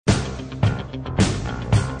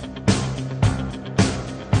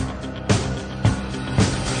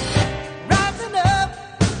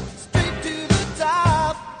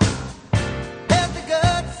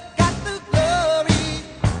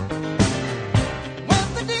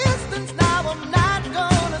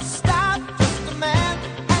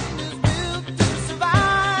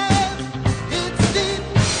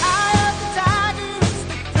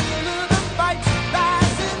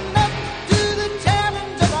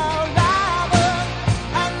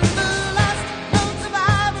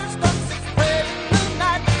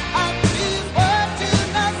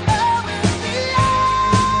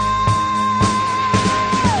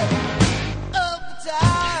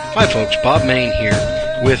Hi folks, Bob Main here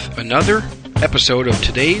with another episode of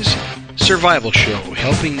today's Survival Show,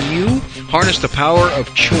 helping you harness the power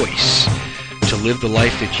of choice to live the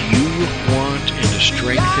life that you want and to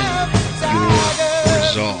strengthen your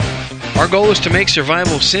resolve. Our goal is to make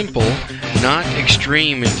survival simple, not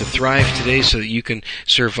extreme, and to thrive today so that you can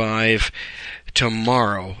survive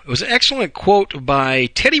tomorrow. It was an excellent quote by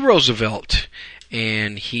Teddy Roosevelt,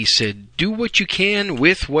 and he said, "Do what you can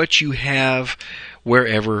with what you have,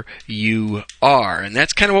 wherever you are." And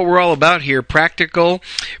that's kind of what we're all about here, practical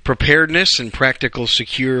preparedness and practical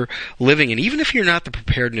secure living. And even if you're not the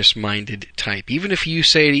preparedness-minded type, even if you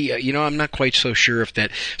say, you know, I'm not quite so sure if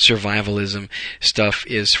that survivalism stuff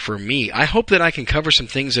is for me, I hope that I can cover some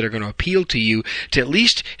things that are going to appeal to you to at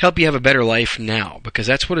least help you have a better life now, because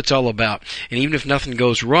that's what it's all about. And even if nothing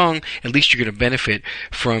goes wrong, at least you're going to benefit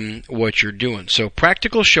from what you're doing. So,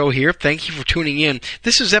 practical show here. Thank you for tuning in.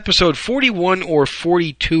 This is episode 41 or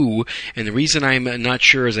 42, and the reason I'm not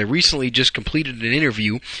sure is I recently just completed an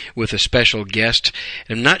interview with a special guest,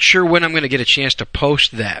 and I'm not sure when I'm going to get a chance to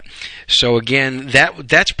post that. So again,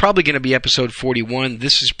 that's probably going to be episode 41.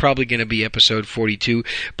 This is probably going to be episode 42,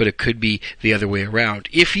 but it could be the other way around.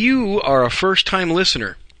 If you are a first-time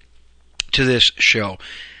listener to this show,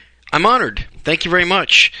 I'm honored. Thank you very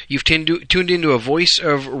much. You've tuned into a voice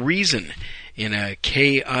of reason in a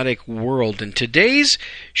chaotic world, and today's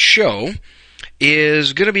show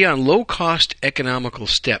is going to be on low-cost economical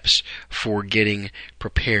steps for getting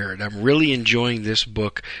prepared. I'm really enjoying this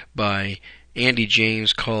book by Andy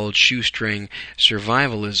James called Shoestring,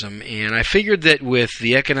 Survivalism, and I figured that with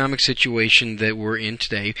the economic situation that we're in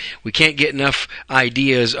today, we can't get enough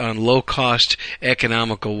ideas on low-cost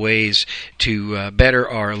economical ways to better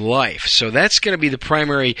our life. So that's going to be the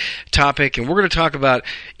primary topic, and we're going to talk about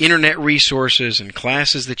internet resources and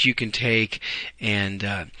classes that you can take,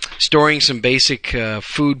 and storing some basic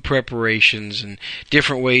food preparations and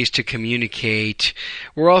different ways to communicate.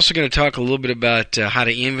 We're also going to talk a little bit about how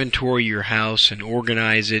to inventory your house and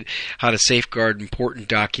organize it, how to safeguard important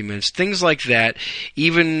documents, things like that.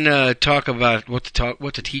 Even talk about what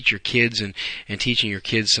to teach your kids and teaching your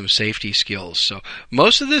kids some safety skills. So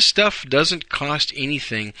most of this stuff doesn't cost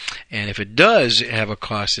anything, and if it does have a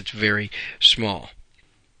cost, it's very small.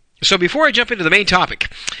 So before I jump into the main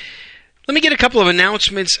topic, let me get a couple of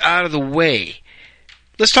announcements out of the way.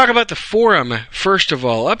 Let's talk about the forum, first of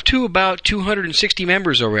all. Up to about 260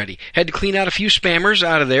 members already. Had to clean out a few spammers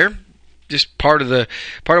out of there. Just part of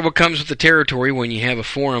what comes with the territory when you have a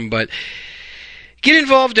forum. But get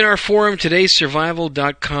involved in our forum,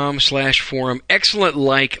 todaysurvival.com/forum. Excellent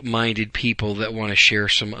like-minded people that want to share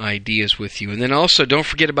some ideas with you. And then also, don't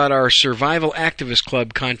forget about our Survival Activist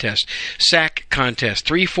Club contest, SAC contest.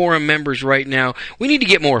 3 forum members right now. We need to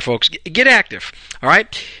get more, folks. Get active, all right?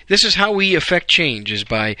 This is how we affect change, is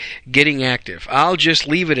by getting active. I'll just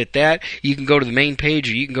leave it at that. You can go to the main page,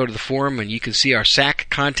 or you can go to the forum, and you can see our SAC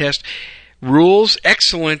contest rules.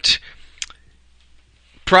 Excellent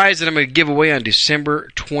prize that I'm going to give away on December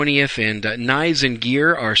 20th, and Knives and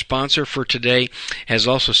Gear, our sponsor for today, has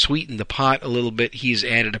also sweetened the pot a little bit. He's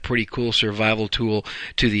added a pretty cool survival tool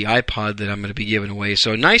to the iPod that I'm going to be giving away.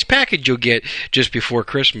 So a nice package you'll get just before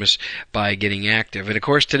Christmas by getting active. And of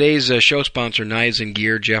course, today's show sponsor, Knives and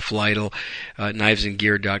Gear, Jeff Lytle,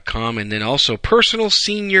 knivesandgear.com, and then also Personal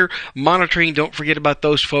Senior Monitoring. Don't forget about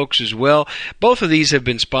those folks as well. Both of these have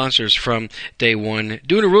been sponsors from day one,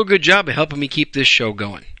 doing a real good job of helping me keep this show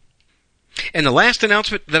going. And the last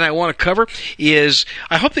announcement that I want to cover is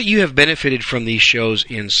I hope that you have benefited from these shows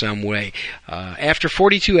in some way. After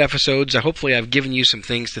 42 episodes, hopefully I've given you some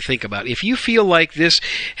things to think about. If you feel like this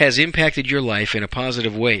has impacted your life in a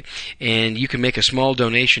positive way and you can make a small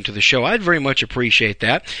donation to the show, I'd very much appreciate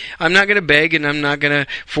that. I'm not going to beg, and I'm not going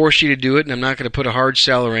to force you to do it, and I'm not going to put a hard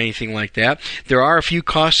sell or anything like that. There are a few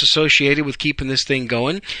costs associated with keeping this thing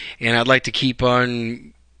going, and I'd like to keep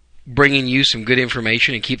on bringing you some good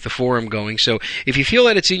information and keep the forum going. So if you feel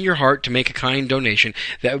that it's in your heart to make a kind donation,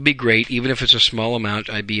 that would be great. Even if it's a small amount,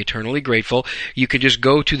 I'd be eternally grateful. You can just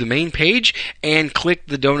go to the main page and click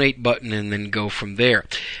the donate button and then go from there.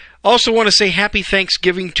 Also want to say happy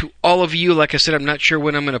Thanksgiving to all of you. Like I said, I'm not sure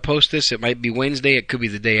when I'm going to post this. It might be Wednesday. It could be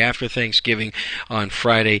the day after Thanksgiving on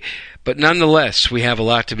Friday. But nonetheless, we have a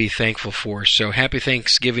lot to be thankful for. So happy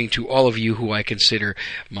Thanksgiving to all of you who I consider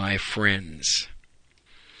my friends.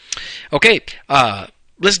 Okay,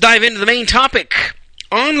 let's dive into the main topic.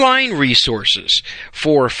 Online resources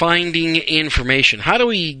for finding information. How do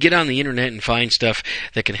we get on the internet and find stuff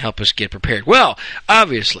that can help us get prepared? Well,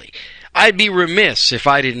 obviously, I'd be remiss if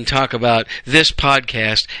I didn't talk about this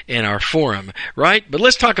podcast and our forum, right? But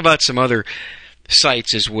let's talk about some other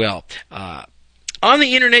sites as well. On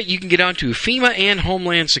the internet, you can get onto FEMA and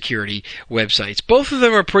Homeland Security websites. Both of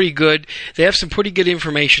them are pretty good. They have some pretty good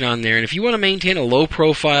information on there. And if you want to maintain a low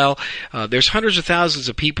profile, there's hundreds of thousands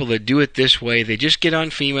of people that do it this way. They just get on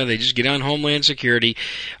FEMA. They just get on Homeland Security.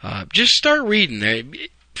 Just start reading.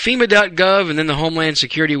 FEMA.gov and then the Homeland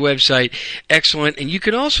Security website, excellent. And you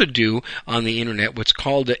can also do on the internet what's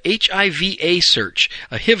called a HIV search,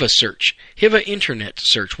 a HIV search, HIV internet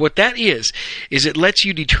search. What that is it lets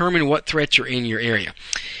you determine what threats are in your area.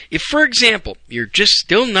 If, for example, you're just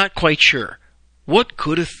still not quite sure what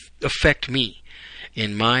could affect me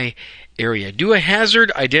in my area, do a hazard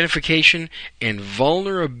identification and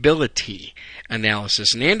vulnerability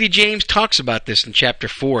analysis. And Andy James talks about this in Chapter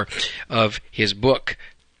 4 of his book.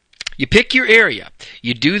 You pick your area.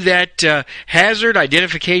 You do that hazard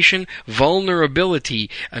identification vulnerability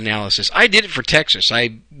analysis. I did it for Texas.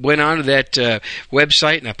 I went onto that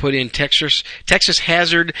website and I put in Texas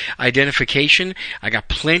hazard identification. I got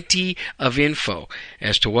plenty of info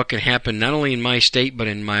as to what can happen not only in my state but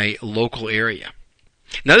in my local area.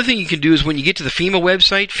 Another thing you can do is when you get to the FEMA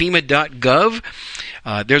website,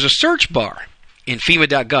 FEMA.gov, there's a search bar in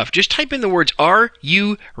FEMA.gov. Just type in the words, "Are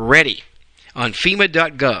you ready?" on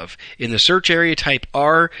FEMA.gov. In the search area, type,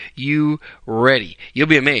 "Are you ready?" You'll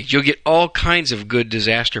be amazed. You'll get all kinds of good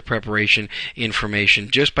disaster preparation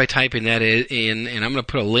information just by typing that in. And I'm going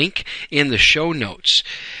to put a link in the show notes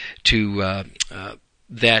to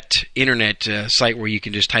that internet site where you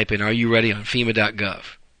can just type in, "Are you ready?" on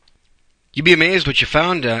FEMA.gov. You'd be amazed what you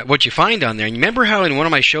find on there. And you remember how in one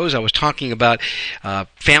of my shows I was talking about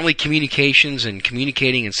family communications and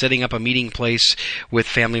communicating and setting up a meeting place with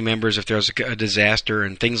family members if there's a disaster,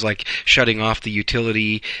 and things like shutting off the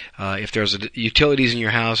utility, if there's utilities in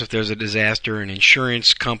your house, if there's a disaster, and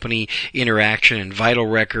insurance company interaction, and vital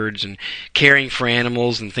records, and caring for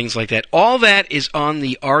animals, and things like that. All that is on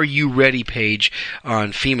the Are You Ready page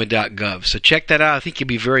on FEMA.gov. So check that out. I think you'll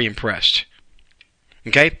be very impressed.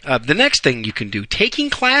 Okay, the next thing you can do, taking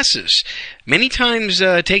classes. Many times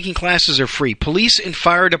taking classes are free. Police and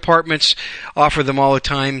fire departments offer them all the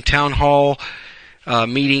time. Town hall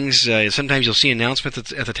meetings. Sometimes you'll see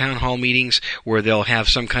announcements at the town hall meetings where they'll have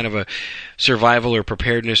some kind of a survival or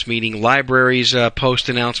preparedness meeting. Libraries post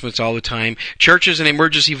announcements all the time. Churches and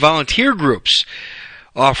emergency volunteer groups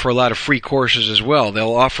offer a lot of free courses as well.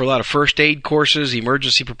 They'll offer a lot of first aid courses,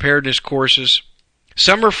 emergency preparedness courses.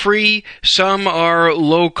 Some are free, some are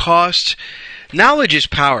low cost. Knowledge is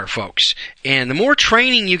power, folks. And the more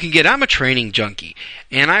training you can get, I'm a training junkie.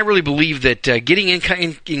 And I really believe that getting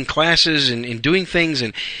in classes and doing things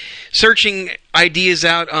and searching ideas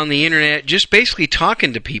out on the internet, just basically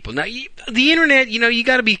talking to people. Now, the internet, you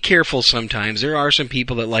got to be careful sometimes. There are some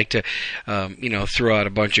people that like to, throw out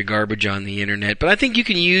a bunch of garbage on the internet. But I think you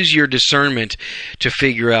can use your discernment to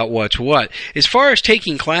figure out what's what. As far as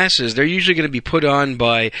taking classes, they're usually going to be put on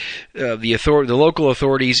by the local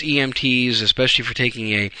authorities, EMTs, especially for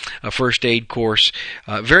taking a first aid course.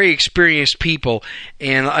 Very experienced people.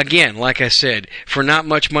 And again, like I said, for not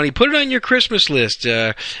much money, put it on your Christmas list.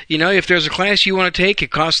 If there's a class you want to take,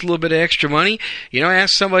 it costs a little bit of extra money.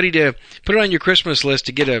 Ask somebody to put it on your Christmas list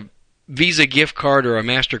to get a Visa gift card or a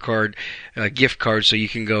MasterCard gift card so you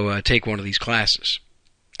can go take one of these classes.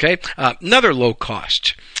 Okay? Another low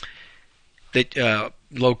cost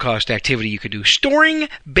activity you could do. Storing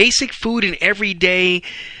basic food and everyday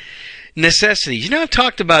necessities. I've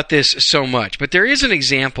talked about this so much, but there is an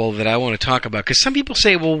example that I want to talk about, because some people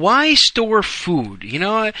say, well, why store food?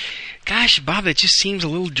 Gosh, Bob, it just seems a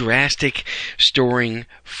little drastic, storing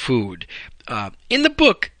food. In the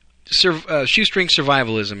book, Shoestring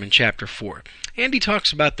Survivalism in Chapter 4, Andy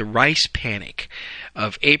talks about the rice panic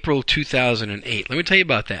of April 2008. Let me tell you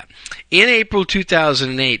about that. In April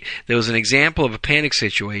 2008, there was an example of a panic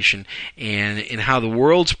situation and how the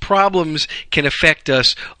world's problems can affect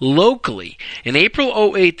us locally. In April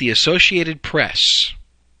 2008, the Associated Press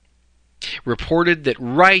reported that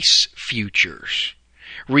rice futures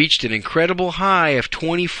reached an incredible high of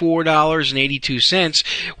 $24.82,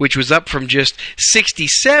 which was up from just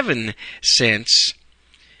 67 cents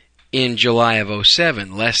in July of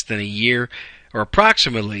 2007, less than a year, or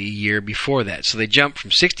approximately a year before that. So they jumped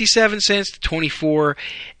from 67 cents to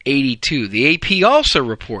 $24.82. The AP also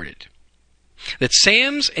reported that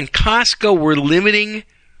Sam's and Costco were limiting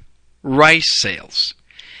rice sales.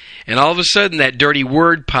 And all of a sudden, that dirty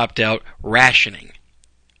word popped out, rationing.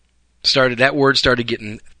 That word started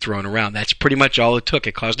getting thrown around. That's pretty much all it took.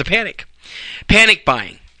 It caused a panic. Panic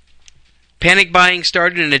buying. Panic buying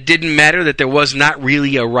started, and it didn't matter that there was not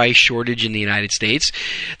really a rice shortage in the United States.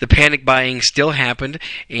 The panic buying still happened,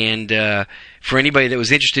 and for anybody that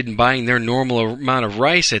was interested in buying their normal amount of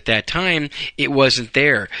rice at that time, it wasn't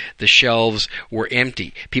there. The shelves were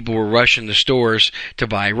empty. People were rushing the stores to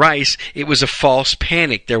buy rice. It was a false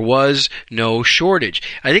panic. There was no shortage.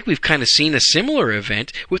 I think we've kind of seen a similar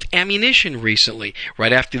event with ammunition recently.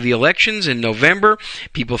 Right after the elections in November,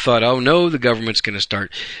 people thought, oh no, the government's going to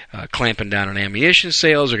start clamping down on ammunition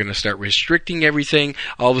sales. They're going to start restricting everything.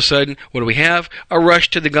 All of a sudden, what do we have? A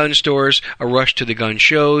rush to the gun stores, a rush to the gun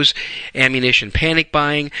shows. Ammunition panic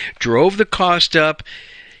buying drove the cost up.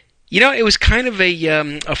 You know, it was kind of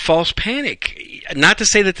a false panic. Not to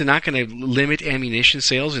say that they're not going to limit ammunition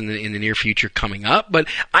sales in the near future coming up, but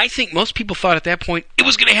I think most people thought at that point it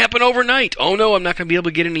was going to happen overnight. Oh no, I'm not going to be able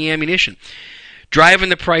to get any ammunition. Driving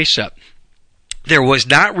the price up. There was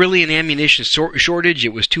not really an ammunition shortage.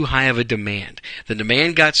 It was too high of a demand. The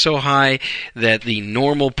demand got so high that the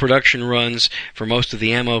normal production runs for most of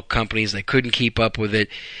the ammo companies, they couldn't keep up with it.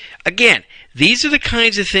 Again, these are the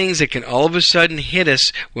kinds of things that can all of a sudden hit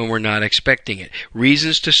us when we're not expecting it.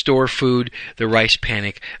 Reasons to store food, the rice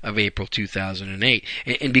panic of April 2008.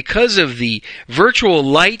 And because of the virtual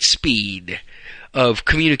light speed of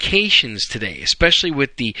communications today, especially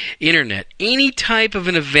with the internet, any type of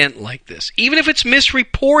an event like this, even if it's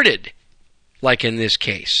misreported, like in this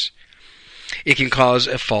case, it can cause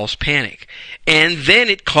a false panic. And then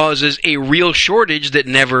it causes a real shortage that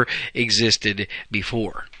never existed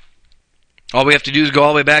before. All we have to do is go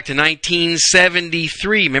all the way back to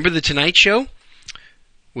 1973. Remember The Tonight Show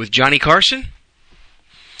with Johnny Carson?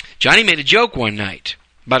 Johnny made a joke one night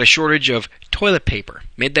about a shortage of toilet paper.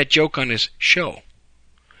 Made that joke on his show.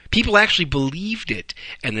 People actually believed it,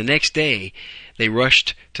 and the next day they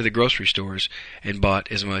rushed to the grocery stores and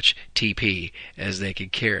bought as much TP as they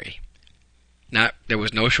could carry. There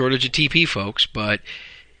was no shortage of TP, folks, but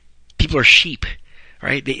people are sheep,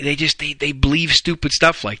 right? They believe stupid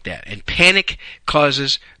stuff like that, and panic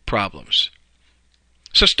causes problems.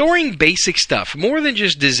 So storing basic stuff, more than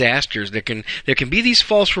just disasters, there can be these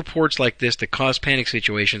false reports like this that cause panic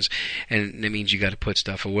situations, and that means you got to put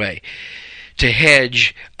stuff away to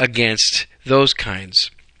hedge against those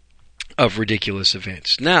kinds of ridiculous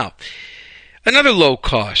events. Now, another low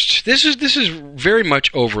cost. This is very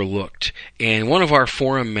much overlooked, and one of our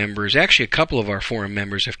forum members, actually a couple of our forum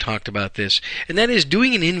members have talked about this, and that is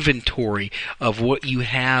doing an inventory of what you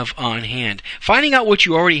have on hand. Finding out what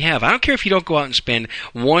you already have. I don't care if you don't go out and spend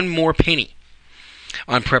one more penny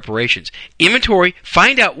on preparations. Inventory,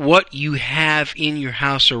 find out what you have in your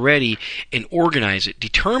house already and organize it.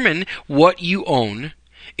 Determine what you own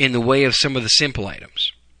in the way of some of the simple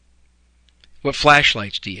items. What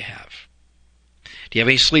flashlights do you have? Do you have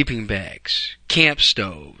any sleeping bags? Camp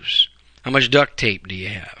stoves? How much duct tape do you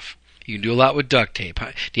have? You can do a lot with duct tape.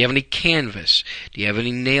 Do you have any canvas? Do you have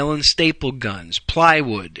any nail and staple guns?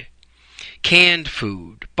 Plywood? Canned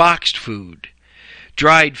food? Boxed food?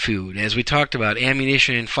 Dried food, as we talked about,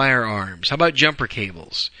 ammunition and firearms. How about jumper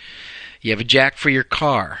cables? You have a jack for your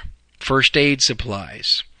car. First aid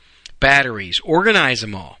supplies. Batteries. Organize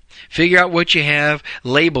them all. Figure out what you have.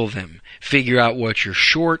 Label them. Figure out what you're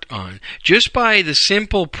short on. Just by the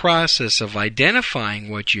simple process of identifying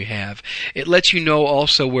what you have, it lets you know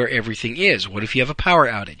also where everything is. What if you have a power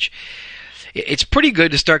outage? It's pretty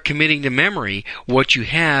good to start committing to memory what you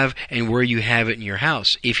have and where you have it in your house.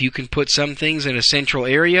 If you can put some things in a central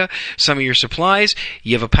area, some of your supplies,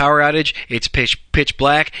 you have a power outage, it's pitch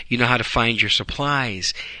black, you know how to find your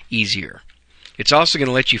supplies easier. It's also going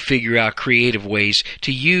to let you figure out creative ways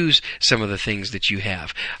to use some of the things that you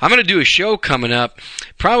have. I'm going to do a show coming up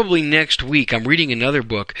probably next week. I'm reading another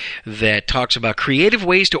book that talks about creative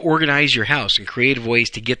ways to organize your house and creative ways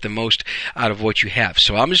to get the most out of what you have.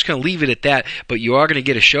 So I'm just going to leave it at that, but you are going to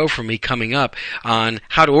get a show from me coming up on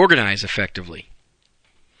how to organize effectively.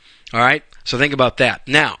 All right? So think about that.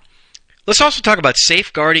 Now, let's also talk about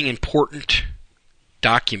safeguarding important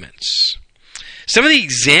documents. Some of the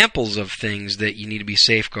examples of things that you need to be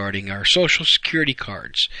safeguarding are Social Security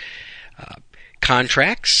cards,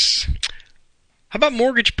 contracts. How about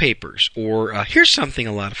mortgage papers? Or here's something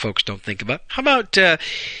a lot of folks don't think about. How about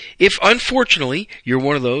if, unfortunately, you're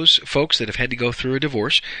one of those folks that have had to go through a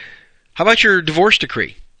divorce, how about your divorce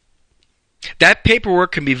decree? That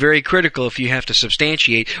paperwork can be very critical if you have to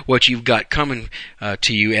substantiate what you've got coming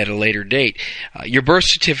to you at a later date. Your birth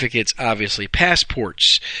certificates, obviously,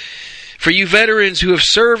 passports. For you veterans who have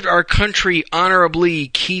served our country honorably,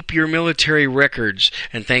 keep your military records,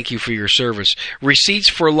 and thank you for your service. Receipts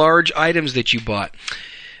for large items that you bought.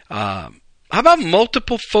 How about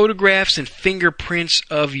multiple photographs and fingerprints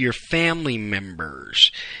of your family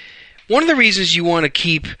members? One of the reasons you want to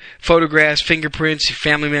keep photographs, fingerprints,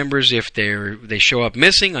 family members, if they show up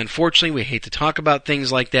missing, unfortunately, we hate to talk about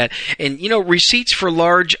things like that. And, receipts for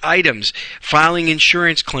large items, filing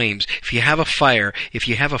insurance claims, if you have a fire, if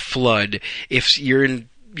you have a flood, if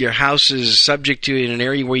your house is subject to in an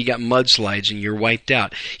area where you got mudslides and you're wiped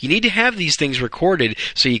out. You need to have these things recorded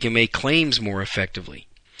so you can make claims more effectively.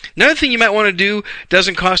 Another thing you might want to do,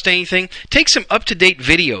 doesn't cost anything, take some up-to-date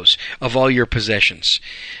videos of all your possessions.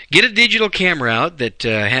 Get a digital camera out that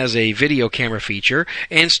has a video camera feature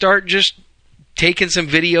and start just taking some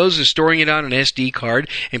videos and storing it on an SD card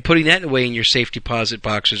and putting that away in your safe deposit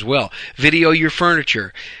box as well. Video your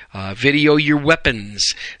furniture, video your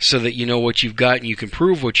weapons so that you know what you've got and you can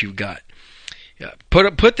prove what you've got.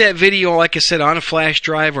 Put that video, like I said, on a flash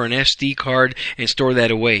drive or an SD card and store that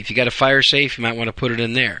away. If you got a fire safe, you might want to put it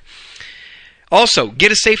in there. Also,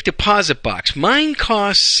 get a safe deposit box. Mine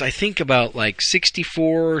costs, I think, about like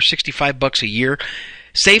 $64, $65 a year.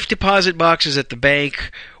 Safe deposit boxes at the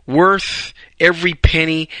bank, worth every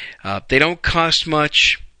penny. They don't cost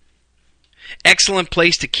much. Excellent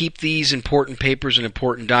place to keep these important papers and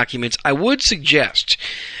important documents. I would suggest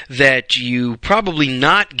that you probably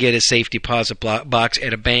not get a safe deposit box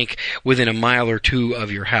at a bank within a mile or two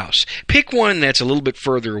of your house. Pick one that's a little bit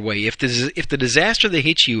further away. If the disaster that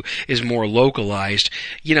hits you is more localized,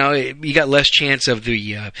 you got less chance of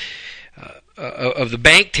the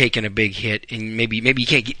bank taking a big hit, and maybe you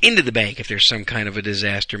can't get into the bank if there's some kind of a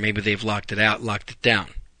disaster. Maybe they've locked it down.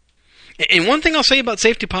 And one thing I'll say about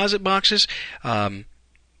safe deposit boxes, I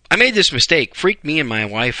made this mistake, freaked me and my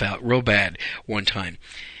wife out real bad one time,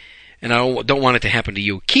 and I don't want it to happen to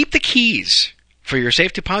you. Keep the keys for your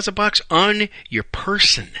safe deposit box on your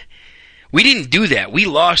person. We didn't do that. We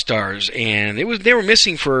lost ours, and they were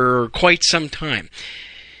missing for quite some time.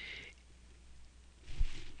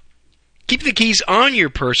 Keep the keys on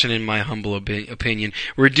your person, in my humble opinion,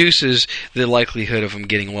 reduces the likelihood of them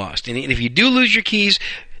getting lost. And if you do lose your keys,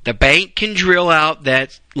 the bank can drill out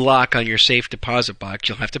that lock on your safe deposit box.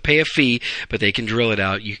 You'll have to pay a fee, but they can drill it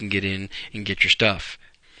out. You can get in and get your stuff.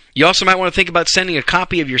 You also might want to think about sending a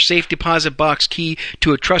copy of your safe deposit box key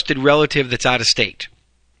to a trusted relative that's out of state.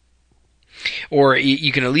 Or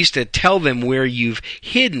you can at least tell them where you've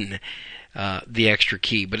hidden the extra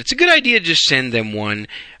key. But it's a good idea to just send them one.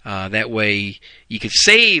 That way you could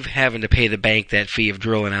save having to pay the bank that fee of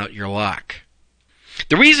drilling out your lock.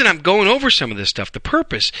 The reason I'm going over some of this stuff, the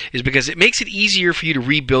purpose, is because it makes it easier for you to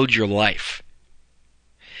rebuild your life.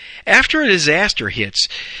 After a disaster hits,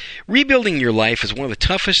 rebuilding your life is one of the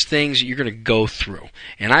toughest things that you're going to go through.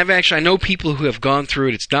 And I know people who have gone through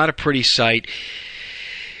it. It's not a pretty sight.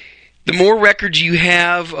 The more records you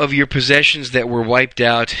have of your possessions that were wiped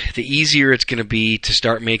out, the easier it's going to be to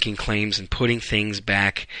start making claims and putting things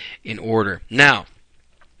back in order. Now,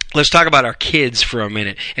 let's talk about our kids for a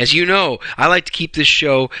minute. As you know, I like to keep this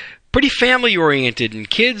show pretty family-oriented, and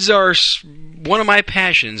kids are one of my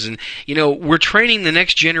passions. And, we're training the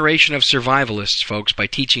next generation of survivalists, folks, by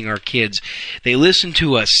teaching our kids. They listen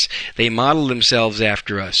to us. They model themselves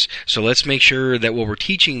after us. So let's make sure that what we're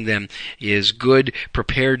teaching them is good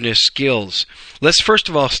preparedness skills. Let's first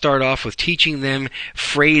of all start off with teaching them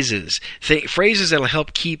phrases. Phrases that will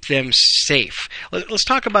help keep them safe. Let's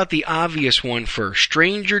talk about the obvious one first.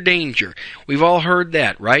 Stranger danger. We've all heard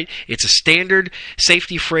that, right? It's a standard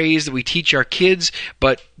safety phrase that we teach our kids,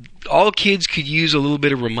 but all kids could use a little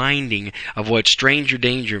bit of reminding of what stranger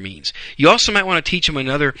danger means. You also might want to teach them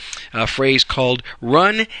another phrase called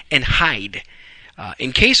run and hide.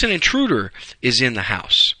 In case an intruder is in the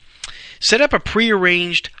house, set up a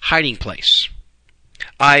prearranged hiding place.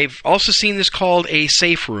 I've also seen this called a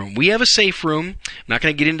safe room. We have a safe room. I'm not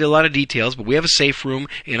going to get into a lot of details, but we have a safe room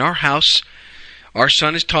in our house. Our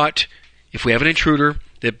son is taught, if we have an intruder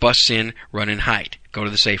that busts in, run and hide. Go to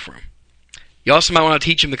the safe room. You also might want to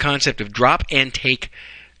teach them the concept of drop and take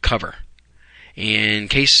cover in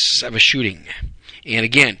case of a shooting. And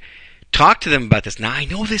again, talk to them about this. Now, I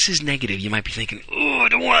know this is negative. You might be thinking, I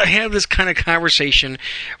don't want to have this kind of conversation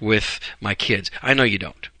with my kids. I know you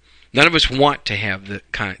don't. None of us want to have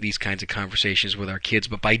these kinds of conversations with our kids,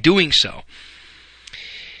 but by doing so,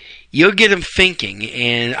 you'll get them thinking.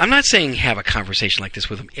 And I'm not saying have a conversation like this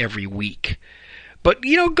with them every week, but,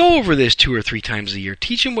 go over this 2 or 3 times a year.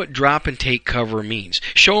 Teach them what drop and take cover means.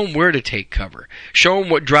 Show them where to take cover. Show them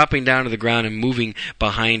what dropping down to the ground and moving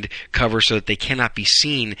behind cover so that they cannot be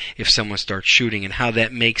seen if someone starts shooting, and how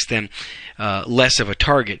that makes them less of a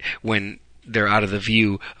target when they're out of the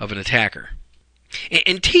view of an attacker.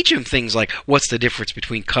 And teach them things like what's the difference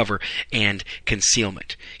between cover and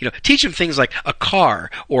concealment. Teach them things like a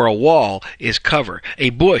car or a wall is cover. A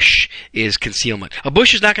bush is concealment. A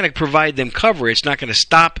bush is not going to provide them cover. It's not going to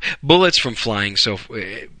stop bullets from flying, so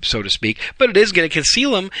to speak, but it is going to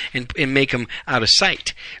conceal them and make them out of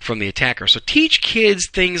sight from the attacker. So teach kids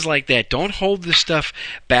things like that. Don't hold this stuff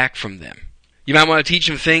back from them. You might want to teach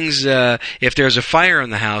them things, if there's a fire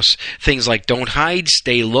in the house, things like don't hide,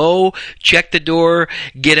 stay low, check the door,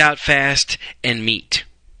 get out fast, and meet.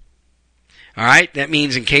 All right, that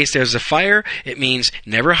means in case there's a fire, it means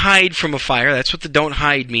never hide from a fire. That's what the don't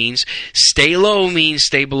hide means. Stay low means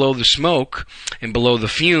stay below the smoke and below the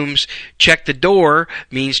fumes. Check the door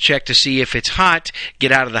means check to see if it's hot.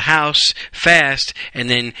 Get out of the house fast. And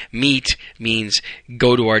then meet means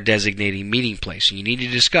go to our designated meeting place. And you need to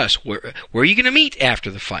discuss where are you going to meet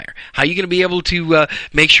after the fire? How are you going to be able to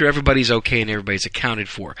make sure everybody's okay and everybody's accounted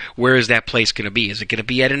for? Where is that place going to be? Is it going to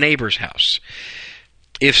be at a neighbor's house?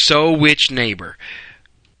 If so, which neighbor?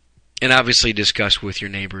 And obviously discuss with your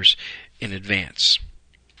neighbors in advance.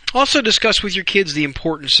 Also discuss with your kids the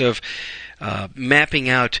importance of mapping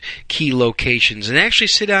out key locations, and actually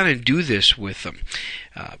sit down and do this with them.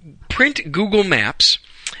 Print Google Maps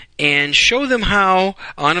and show them how,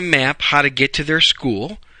 on a map, how to get to their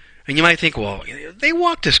school. And you might think, well, they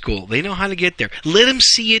walk to school. They know how to get there. Let them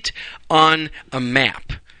see it on a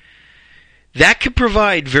map. That could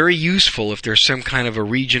provide very useful if there's some kind of a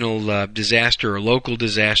regional disaster or local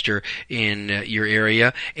disaster in your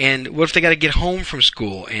area. And what if they got to get home from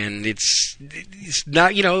school and it's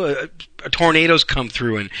not, a tornadoes come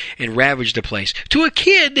through and ravage the place. To a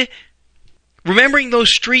kid, remembering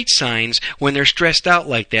those street signs when they're stressed out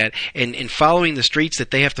like that and following the streets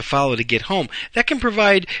that they have to follow to get home, that can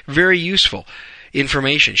provide very useful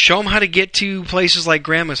information. Show them how to get to places like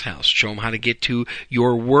Grandma's house. Show them how to get to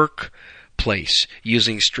your work place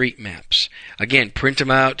using street maps. Again, print them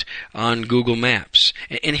out on Google Maps.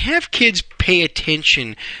 And have kids pay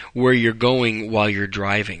attention where you're going while you're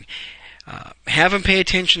driving. Have them pay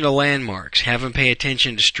attention to landmarks. Have them pay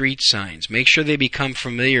attention to street signs. Make sure they become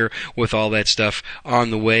familiar with all that stuff on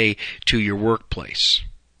the way to your workplace.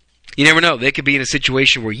 You never know. They could be in a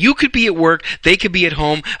situation where you could be at work, they could be at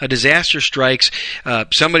home, a disaster strikes,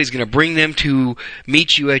 somebody's going to bring them to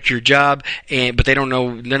meet you at your job, but they don't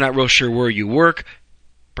know, they're not real sure where you work.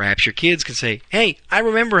 Perhaps your kids can say, hey, I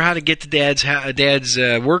remember how to get to Dad's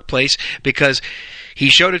workplace because he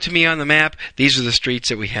showed it to me on the map. These are the streets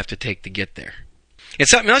that we have to take to get there. And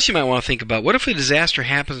something else you might want to think about, what if a disaster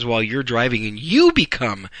happens while you're driving and you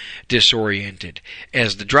become disoriented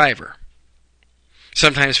as the driver?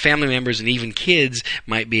 Sometimes family members and even kids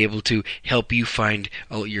might be able to help you find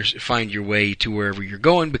your way to wherever you're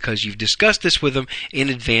going because you've discussed this with them in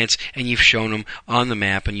advance and you've shown them on the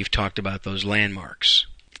map and you've talked about those landmarks.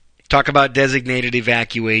 Talk about designated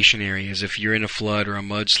evacuation areas if you're in a flood or a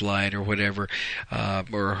mudslide or whatever,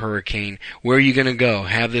 or a hurricane. Where are you going to go?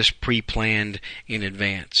 Have this pre-planned in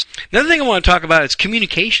advance. Another thing I want to talk about is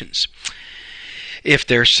communications. If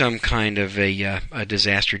there's some kind of a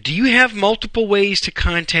disaster, do you have multiple ways to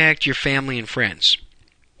contact your family and friends?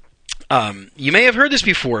 You may have heard this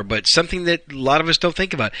before, but something that a lot of us don't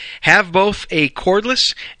think about. Have both a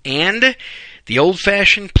cordless and the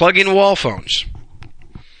old-fashioned plug-in wall phones.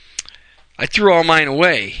 I threw all mine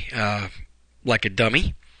away like a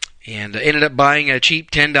dummy and ended up buying a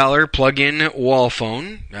cheap $10 plug-in wall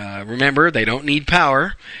phone. Remember, they don't need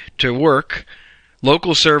power to work.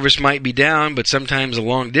 Local service might be down, but sometimes a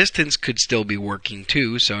long distance could still be working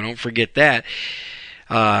too, so don't forget that.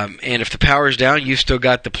 And if the power's down, you've still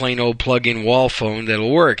got the plain old plug-in wall phone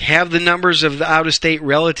that'll work. Have the numbers of the out-of-state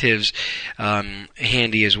relatives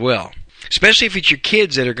handy as well. Especially if it's your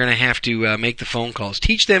kids that are going to have to make the phone calls.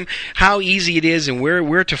 Teach them how easy it is and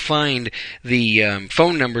where to find the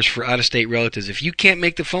phone numbers for out-of-state relatives. If you can't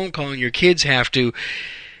make the phone call and your kids have to,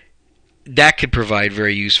 that could provide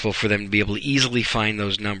very useful for them to be able to easily find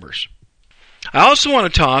those numbers. I also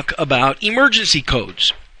want to talk about emergency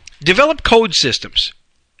codes. Develop code systems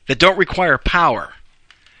that don't require power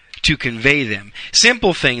to convey them.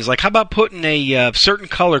 Simple things like how about putting a certain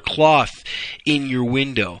color cloth in your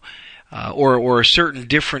window, or a certain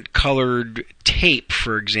different colored tape,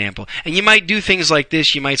 for example. And you might do things like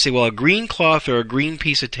this. You might say, well, a green cloth or a green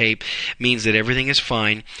piece of tape means that everything is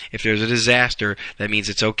fine. If there's a disaster, that means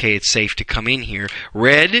it's okay, it's safe to come in here.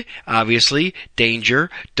 Red, obviously, danger,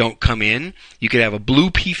 don't come in. You could have a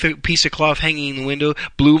blue piece of cloth hanging in the window.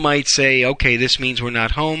 Blue might say, okay, this means we're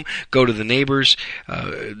not home. Go to the neighbors,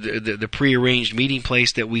 the prearranged meeting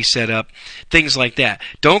place that we set up. Things like that.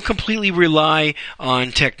 Don't completely rely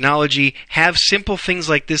on technology. Have simple things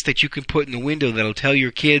like this that you can put in the window that'll tell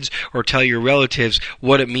your kids or tell your relatives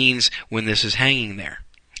what it means when this is hanging there.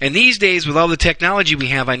 And these days, with all the technology we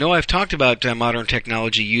have, I know I've talked about modern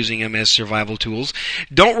technology, using them as survival tools.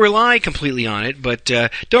 Don't rely completely on it, but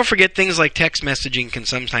don't forget things like text messaging can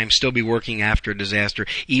sometimes still be working after a disaster,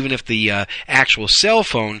 even if the actual cell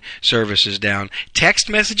phone service is down. Text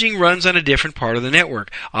messaging runs on a different part of the network.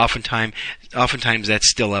 Oftentimes that's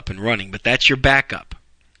still up and running, but that's your backup.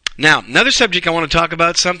 Now, another subject I want to talk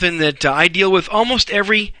about, something that I deal with almost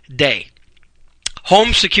every day.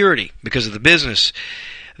 Home security, because of the business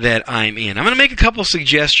that I'm in. I'm going to make a couple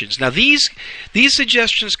suggestions. Now, these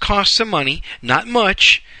suggestions cost some money, not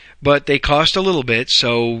much, but they cost a little bit,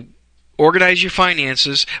 so organize your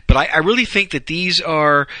finances. But I really think that these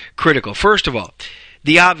are critical. First of all,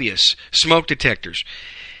 the obvious, smoke detectors.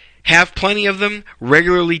 Have plenty of them,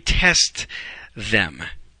 regularly test them.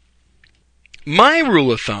 My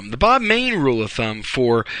rule of thumb, the Bob Mayne rule of thumb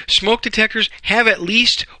for smoke detectors, have at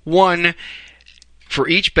least one for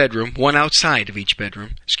each bedroom, one outside of each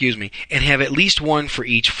bedroom, and have at least one for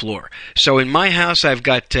each floor. So in my house, I've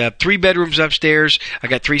got 3 bedrooms upstairs, I've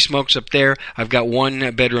got 3 smokes up there, I've got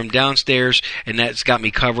 1 bedroom downstairs, and that's got me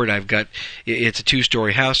covered. It's a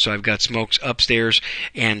 2-story house, so I've got smokes upstairs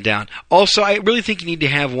and down. Also, I really think you need to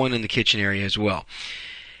have one in the kitchen area as well.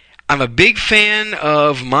 I'm a big fan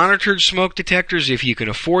of monitored smoke detectors if you can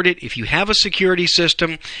afford it. If you have a security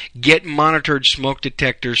system, get monitored smoke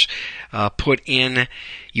detectors put in.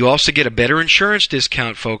 You also get a better insurance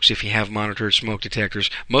discount, folks, if you have monitored smoke detectors.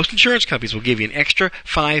 Most insurance companies will give you an extra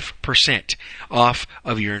 5% off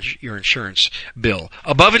of your insurance bill,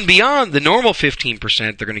 above and beyond the normal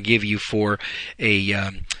 15% they're going to give you for a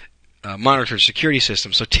monitored security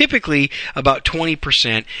system. So typically about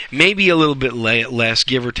 20%, maybe a little bit less,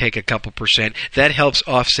 give or take a couple percent. That helps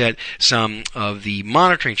offset some of the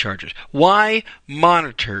monitoring charges. Why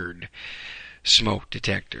monitored smoke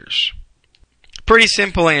detectors? Pretty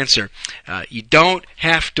simple answer. You don't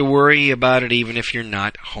have to worry about it even if you're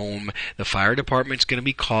not home. The fire department's going to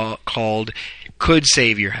be called. Could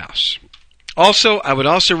save your house. Also, I would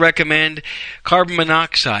also recommend carbon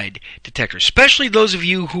monoxide detectors, especially those of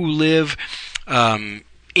you who live in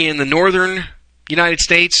the northern United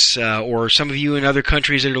States, or some of you in other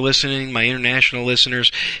countries that are listening, my international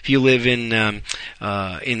listeners. If you live in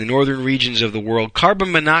the northern regions of the world,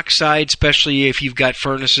 carbon monoxide, especially if you've got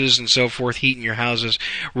furnaces and so forth, heating your houses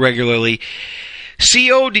regularly.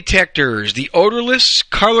 CO detectors, the odorless,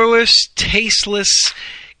 colorless, tasteless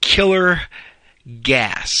killer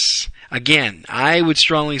gas. Again, I would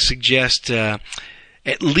strongly suggest at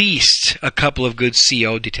least a couple of good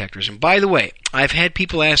CO detectors. And by the way, I've had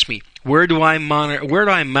people ask me, where do I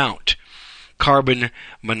mount carbon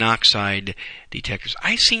monoxide detectors?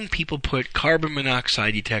 I've seen people put carbon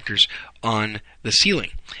monoxide detectors on the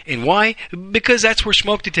ceiling. And why? Because that's where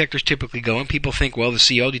smoke detectors typically go, and people think, well, the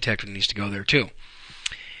CO detector needs to go there too.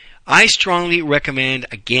 I strongly recommend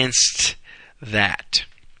against that.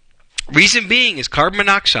 Reason being is carbon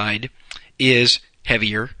monoxide is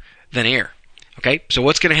heavier than air. Okay, so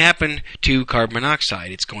what's going to happen to carbon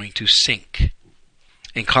monoxide? It's going to sink.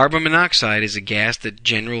 And carbon monoxide is a gas that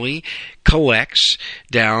generally collects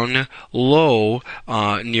down low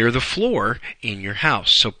near the floor in your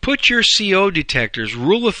house. So put your CO detectors,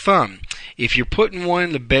 rule of thumb, if you're putting one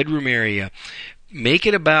in the bedroom area, make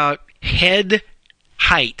it about head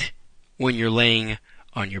height when you're laying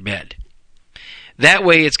on your bed. That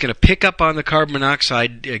way it's going to pick up on the carbon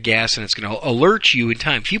monoxide gas and it's going to alert you in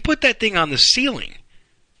time. If you put that thing on the ceiling,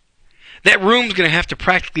 that room's going to have to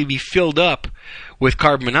practically be filled up with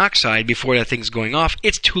carbon monoxide before that thing's going off.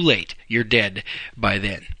 It's too late. You're dead by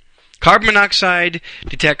then. Carbon monoxide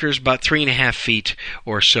detectors about 3.5 feet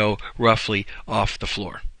or so roughly off the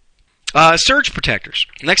floor. Surge protectors.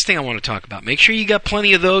 Next thing I want to talk about. Make sure you got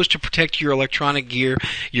plenty of those to protect your electronic gear,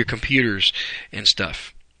 your computers, and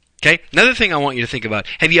stuff. Okay, another thing I want you to think about.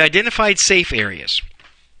 Have you identified safe areas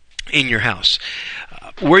in your house?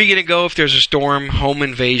 Where are you going to go if there's a storm, home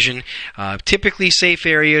invasion? Typically safe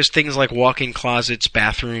areas, things like walk-in closets,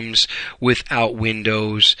 bathrooms without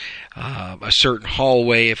windows, a certain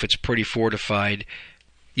hallway if it's pretty fortified.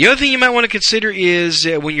 The other thing you might want to consider is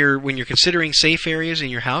when you're considering safe areas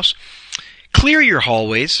in your house, Clear your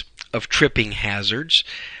hallways of tripping hazards.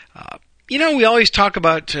 We always talk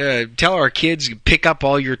about, tell our kids, pick up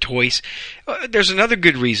all your toys. There's another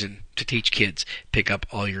good reason to teach kids, pick up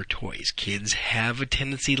all your toys. Kids have a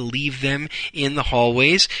tendency to leave them in the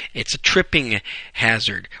hallways. It's a tripping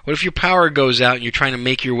hazard. What if your power goes out and you're trying to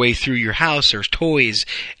make your way through your house? There's toys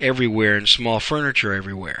everywhere and small furniture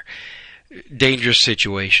everywhere. Dangerous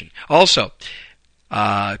situation. Also,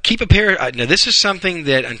 keep a pair. Now, this is something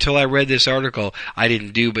that until I read this article, I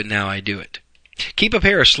didn't do, but now I do it. Keep a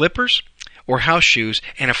pair of slippers or house shoes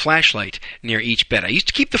and a flashlight near each bed. I used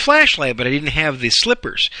to keep the flashlight, but I didn't have the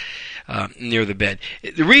slippers near the bed.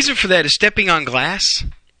 The reason for that is stepping on glass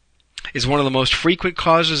is one of the most frequent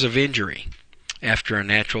causes of injury after a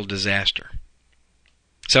natural disaster.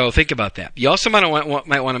 So think about that. You also might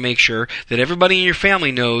want to make sure that everybody in your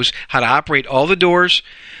family knows how to operate all the doors,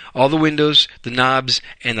 all the windows, the knobs,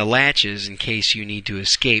 and the latches in case you need to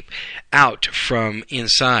escape out from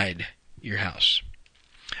inside your house.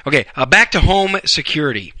 Okay, back to home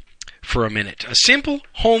security for a minute. A simple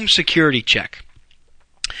home security check.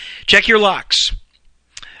 Check your locks.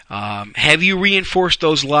 Have you reinforced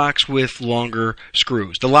those locks with longer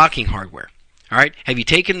screws, the locking hardware? All right. Have you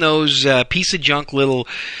taken those piece of junk little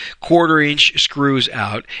 1/4-inch screws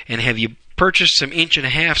out, and have you purchased some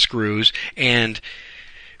 1.5-inch screws and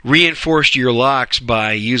reinforced your locks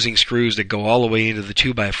by using screws that go all the way into the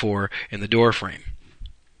 2x4 in the door frame?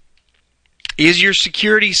 Is your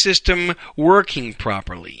security system working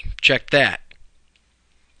properly? Check that.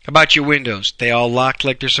 How about your windows? They all locked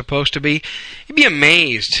like they're supposed to be? You'd be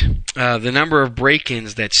amazed the number of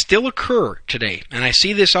break-ins that still occur today. And I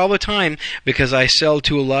see this all the time because I sell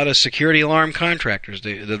to a lot of security alarm contractors,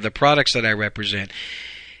 the products that I represent.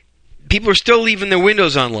 People are still leaving their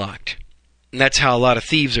windows unlocked. And that's how a lot of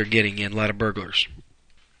thieves are getting in, a lot of burglars.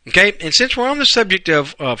 Okay? And since we're on the subject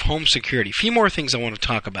of home security, a few more things I want to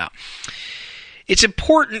talk about. It's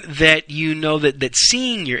important that you know that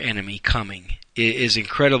seeing your enemy coming is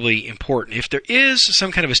incredibly important. If there is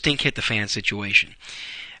some kind of a stink hit the fan situation,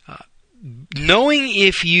 knowing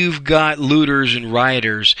if you've got looters and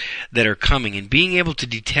rioters that are coming and being able to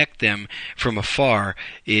detect them from afar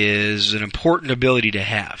is an important ability to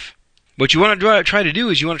have. What you want to try to do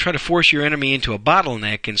is you want to try to force your enemy into a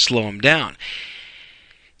bottleneck and slow them down.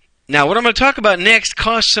 Now, what I'm going to talk about next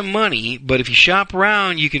costs some money, but if you shop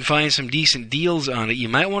around, you can find some decent deals on it. You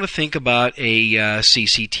might want to think about a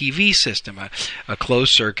CCTV system, a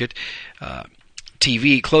closed-circuit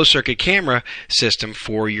closed-circuit camera system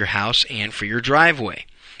for your house and for your driveway.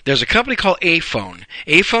 There's a company called iPhone.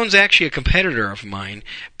 iPhone's actually a competitor of mine,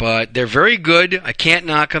 but they're very good. I can't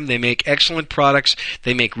knock them. They make excellent products.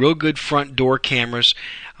 They make real good front door cameras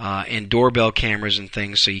and doorbell cameras and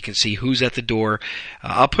things so you can see who's at the door.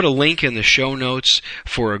 I'll put a link in the show notes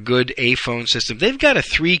for a good iPhone system. They've got a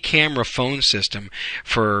 3-camera phone system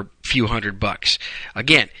for a few $100.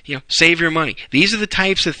 Again, save your money. These are the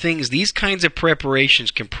types of things, these kinds of preparations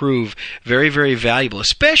can prove very, very valuable.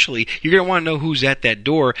 Especially, you're going to want to know who's at that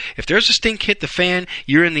door. If there's a stink hit the fan,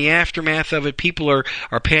 you're in the aftermath of it, people are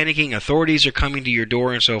panicking, authorities are coming to your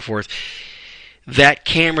door and so forth. That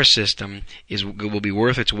camera system will be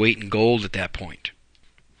worth its weight in gold at that point.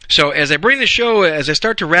 So as I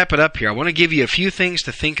start to wrap it up here, I want to give you a few things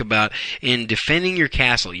to think about in defending your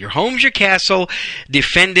castle. Your home's your castle.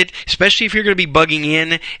 Defend it, especially if you're going to be bugging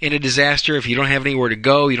in a disaster. If you don't have anywhere to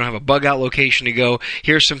go, you don't have a bug-out location to go,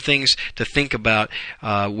 here's some things to think about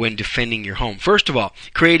when defending your home. First of all,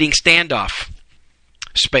 creating standoff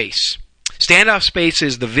space. Standoff space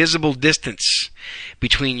is the visible distance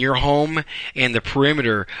between your home and the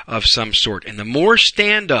perimeter of some sort. And the more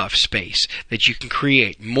standoff space that you can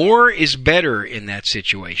create, more is better in that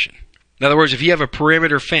situation. In other words, if you have a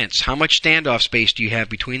perimeter fence, how much standoff space do you have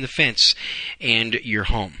between the fence and your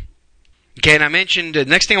home? Okay, and I mentioned, the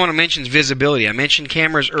next thing I want to mention is visibility. I mentioned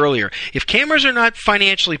cameras earlier. If cameras are not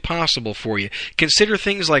financially possible for you, consider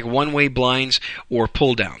things like one-way blinds or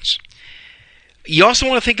pull-downs. You also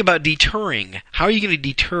want to think about deterring. How are you going to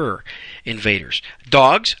deter invaders?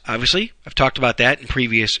 Dogs, obviously. I've talked about that in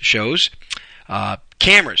previous shows.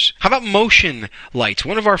 Cameras. How about motion lights?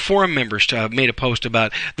 One of our forum members made a post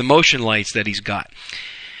about the motion lights that he's got.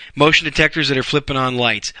 Motion detectors that are flipping on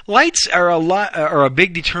lights. Lights are a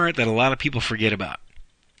big deterrent that a lot of people forget about.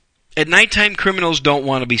 At nighttime, criminals don't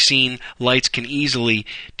want to be seen. Lights can easily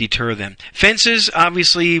deter them. Fences,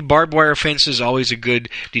 obviously, barbed wire fences, always a good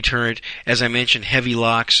deterrent. As I mentioned, heavy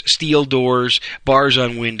locks, steel doors, bars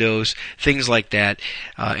on windows, things like that.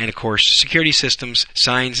 And, of course, security systems,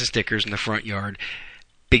 signs and stickers in the front yard,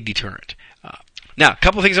 big deterrent. Now, a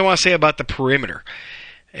couple things I want to say about the perimeter.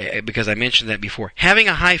 because I mentioned that before. Having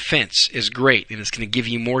a high fence is great, and it's going to give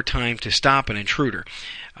you more time to stop an intruder,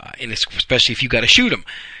 and especially if you've got to shoot him.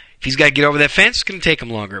 If he's got to get over that fence, it's going to take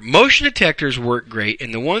him longer. Motion detectors work great,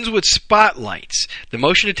 and the ones with spotlights, the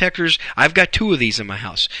motion detectors, I've got 2 of these in my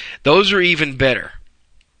house. Those are even better.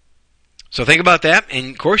 So think about that,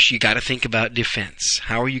 and of course you got to think about defense.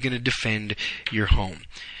 How are you going to defend your home?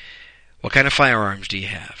 What kind of firearms do you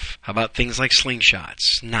have? How about things like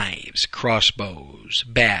slingshots, knives, crossbows,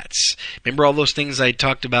 bats? Remember all those things I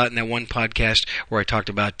talked about in that one podcast where I talked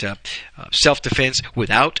about self-defense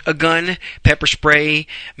without a gun, pepper spray,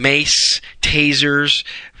 mace, tasers?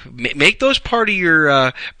 Make those part of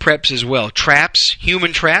your preps as well. Traps,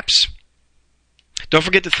 human traps. Don't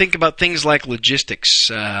forget to think about things like logistics.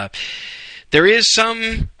 There is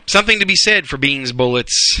something to be said for beans,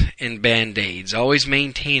 bullets, and Band-Aids. Always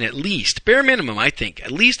maintain at least, bare minimum, I think,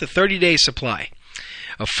 at least a 30-day supply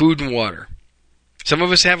of food and water. Some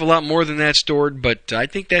of us have a lot more than that stored, but I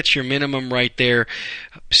think that's your minimum right there.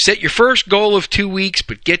 Set your first goal of 2 weeks,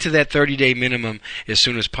 but get to that 30-day minimum as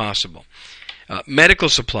soon as possible. Medical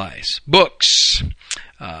supplies, books,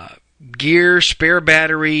 gear, spare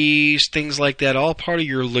batteries, things like that, all part of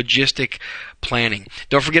your logistic planning.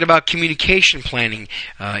 Don't forget about communication planning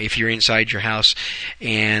if you're inside your house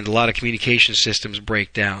and a lot of communication systems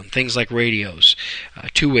break down. Things like radios,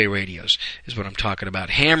 two-way radios is what I'm talking about.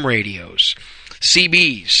 Ham radios,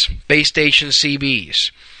 CBs, base station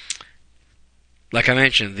CBs. Like I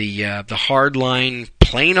mentioned, the hardline,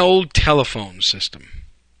 plain old telephone system.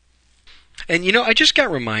 And I just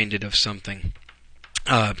got reminded of something.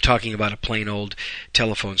 Talking about a plain old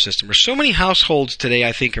telephone system. There's so many households today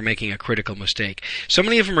I think are making a critical mistake. So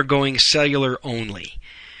many of them are going cellular only.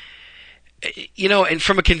 And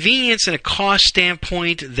from a convenience and a cost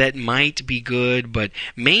standpoint, that might be good, but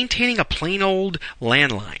maintaining a plain old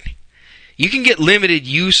landline. You can get limited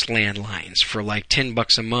use landlines for like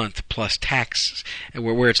 $10 a month plus taxes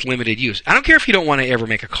where it's limited use. I don't care if you don't want to ever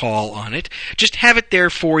make a call on it. Just have it there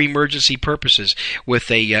for emergency purposes. With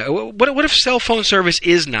a what if cell phone service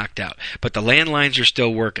is knocked out, but the landlines are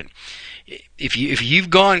still working? If you've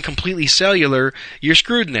gone completely cellular, you're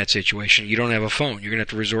screwed in that situation. You don't have a phone. You're going to have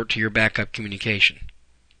to resort to your backup communication.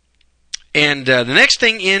 And the next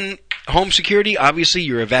thing in home security, obviously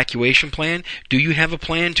your evacuation plan. Do you have a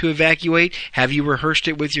plan to evacuate? Have you rehearsed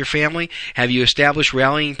it with your family? Have you established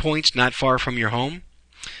rallying points not far from your home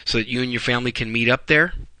so that you and your family can meet up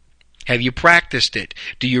there? Have you practiced it?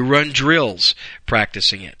 Do you run drills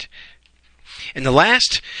practicing it? And the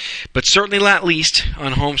last, but certainly not least,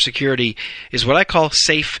 on home security is what I call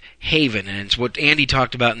safe haven, and it's what Andy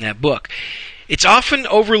talked about in that book. It's often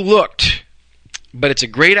overlooked, but it's a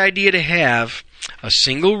great idea to have a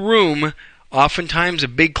single room, oftentimes a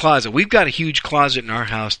big closet. We've got a huge closet in our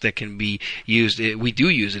house that can be used. We do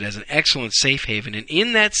use it as an excellent safe haven. And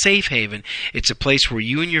in that safe haven, it's a place where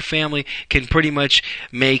you and your family can pretty much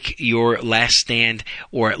make your last stand,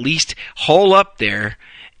 or at least hole up there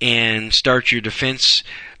and start your defense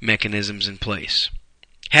mechanisms in place.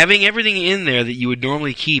 Having everything in there that you would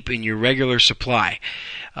normally keep in your regular supply,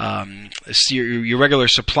 your regular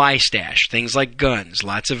supply stash, things like guns,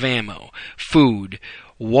 lots of ammo, food,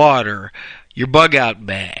 water, your bug-out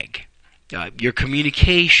bag, your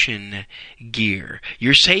communication gear.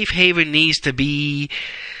 Your safe haven needs to be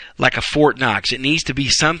like a Fort Knox. It needs to be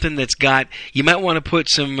something that's got, you might want to put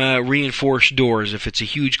some reinforced doors. If it's a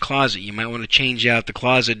huge closet, you might want to change out the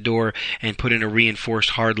closet door and put in a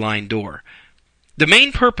reinforced hardline door. The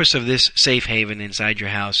main purpose of this safe haven inside your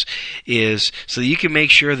house is so that you can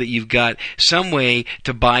make sure that you've got some way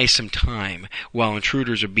to buy some time while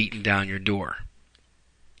intruders are beating down your door.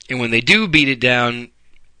 And when they do beat it down,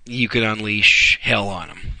 you can unleash hell on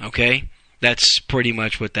them, okay? That's pretty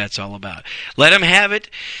much what that's all about. Let them have it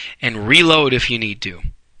and reload if you need to.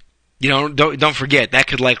 Don't forget, that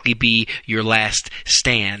could likely be your last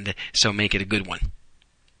stand, so make it a good one.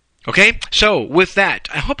 Okay, so with that,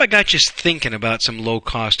 I hope I got you thinking about some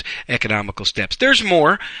low-cost economical steps. There's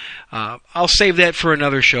more. I'll save that for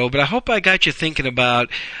another show, but I hope I got you thinking about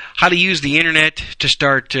how to use the internet to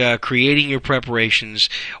start creating your preparations,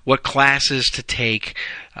 what classes to take,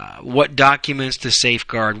 what documents to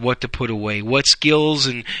safeguard, what to put away, what skills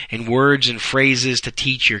and words and phrases to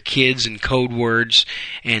teach your kids, and code words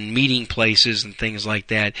and meeting places and things like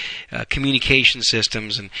that, communication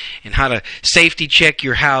systems, and how to safety check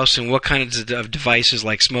your house, and what kinds of devices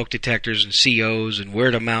like smoke detectors and COs, and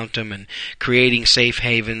where to mount them, and creating safe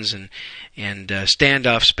havens and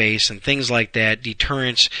standoff space and things like that,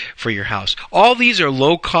 deterrence for your house. All these are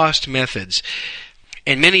low-cost methods,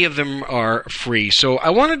 and many of them are free. So I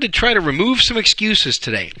wanted to try to remove some excuses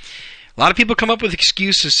today A lot of people come up with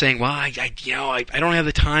excuses saying, well, I don't have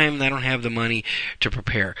the time and I don't have the money to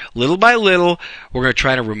prepare. Little by little, we're going to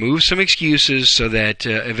try to remove some excuses so that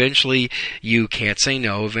eventually you can't say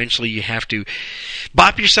no. Eventually you have to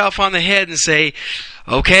bop yourself on the head and say,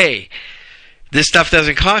 okay, this stuff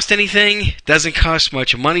doesn't cost anything, doesn't cost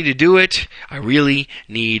much money to do it. I really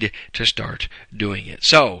need to start doing it.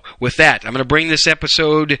 So, with that, I'm going to bring this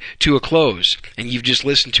episode to a close. And you've just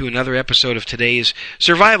listened to another episode of today's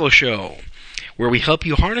Survival Show, where we help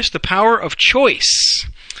you harness the power of choice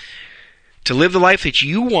to live the life that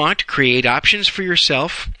you want, create options for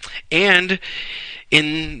yourself, and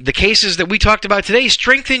in the cases that we talked about today,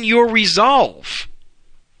 strengthen your resolve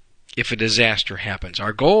if a disaster happens.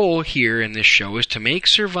 Our goal here in this show is to make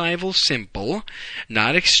survival simple,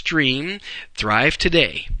 not extreme. Thrive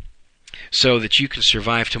today so that you can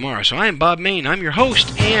survive tomorrow. So I am Bob Mayne. I'm your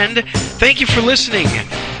host, and thank you for listening.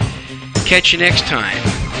 Catch you next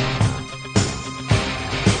time.